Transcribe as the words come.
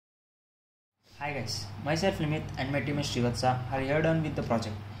Hi guys, myself Limit and my team is Srivatsa are here done with the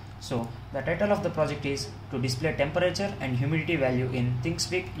project. So the title of the project is to display temperature and humidity value in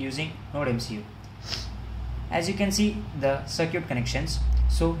ThinkSpeak using NodeMCU. As you can see the circuit connections.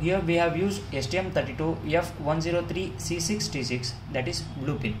 So here we have used STM32F103C6T6, that is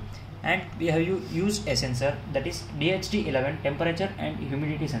blue pin, and we have used a sensor, that is DHT11 temperature and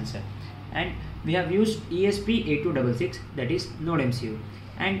humidity sensor, and we have used ESP8266, that is NodeMCU,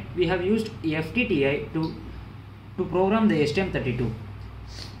 and we have used FTTI to program the STM32,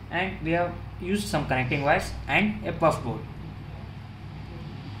 and we have used some connecting wires and a puff board.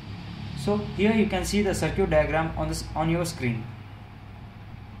 So here you can see the circuit diagram on your screen.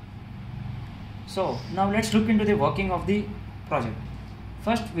 So now let's look into the working of the project.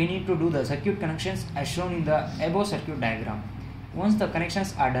 First we need to do the circuit connections as shown in the above circuit diagram. Once the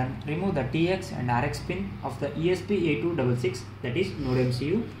connections are done, remove the TX and RX pin of the ESP8266, that is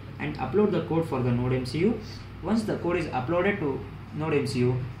NodeMCU, and upload the code for the NodeMCU. Once the code is uploaded to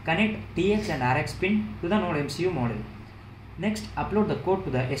NodeMCU, connect TX and RX pin to the NodeMCU module. Next, upload the code to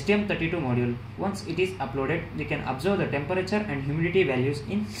the STM32 module. Once it is uploaded, we can observe the temperature and humidity values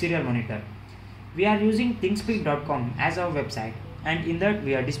in serial monitor. We are using thinkspeak.com as our website, and in that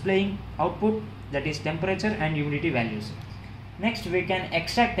we are displaying output, that is temperature and humidity values. Next, we can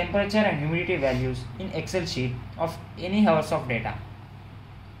extract temperature and humidity values in Excel sheet of any hours of data.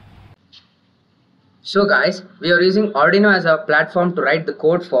 So guys, we are using Arduino as a platform to write the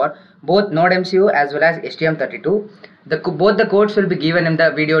code for both NodeMCU as well as STM32. Both the codes will be given in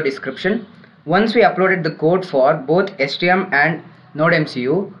the video description. Once we uploaded the code for both STM and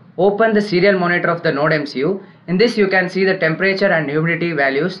NodeMCU, open the serial monitor of the NodeMCU. In this you can see the temperature and humidity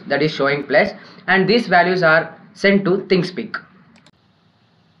values, that is showing plus, and these values are sent to ThinkSpeak.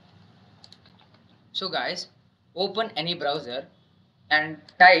 So guys, open any browser and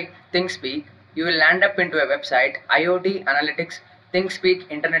type ThinkSpeak. You will land up into a website, IoT Analytics ThinkSpeak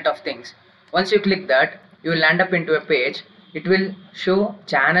Internet of Things. Once you click that, you will land up into a page. It will show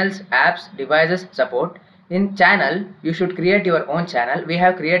channels, apps, devices, support. In channel, you should create your own channel. We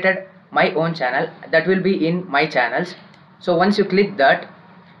have created my own channel, that will be in my channels. So once you click that,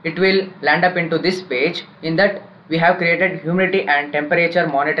 it will land up into this page. In that we have created humidity and temperature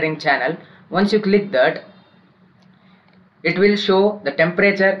monitoring channel. Once you click that, it will show the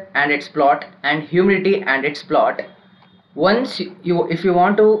temperature and its plot and humidity and its plot. Once if you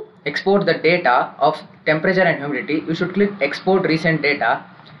want to export the data of temperature and humidity, you should click export recent data,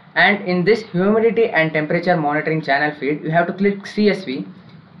 and in this humidity and temperature monitoring channel feed you have to click CSV.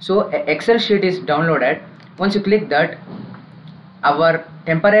 So an Excel sheet is downloaded. Once you click that, our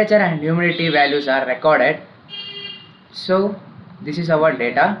temperature and humidity values are recorded. So this is our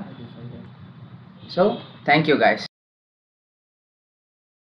data. So thank you guys.